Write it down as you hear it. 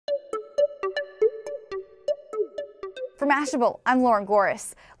For Mashable, I'm Lauren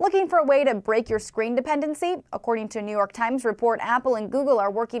Goris. Looking for a way to break your screen dependency? According to a New York Times report, Apple and Google are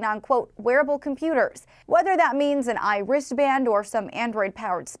working on, quote, wearable computers. Whether that means an wristband or some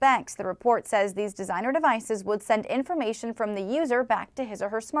Android-powered specs, the report says these designer devices would send information from the user back to his or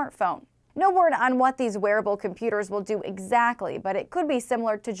her smartphone. No word on what these wearable computers will do exactly, but it could be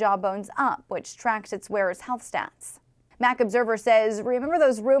similar to Jawbone's Up, which tracks its wearer's health stats. Mac Observer says, remember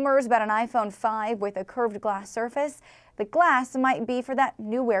those rumors about an iPhone 5 with a curved glass surface? The glass might be for that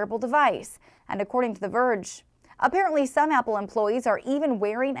new wearable device. And according to The Verge, apparently some Apple employees are even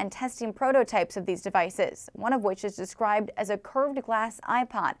wearing and testing prototypes of these devices, one of which is described as a curved glass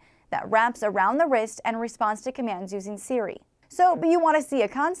iPod that wraps around the wrist and responds to commands using Siri. So, you want to see a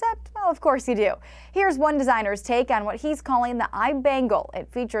concept? Well, of course you do. Here's one designer's take on what he's calling the iBangle.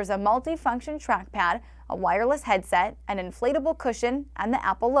 It features a multi-function trackpad, a wireless headset, an inflatable cushion, and the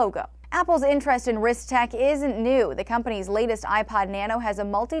Apple logo. Apple's interest in wrist tech isn't new. The company's latest iPod Nano has a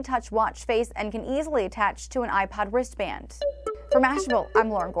multi-touch watch face and can easily attach to an iPod wristband. For Mashable, I'm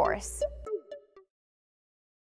Lauren Goris.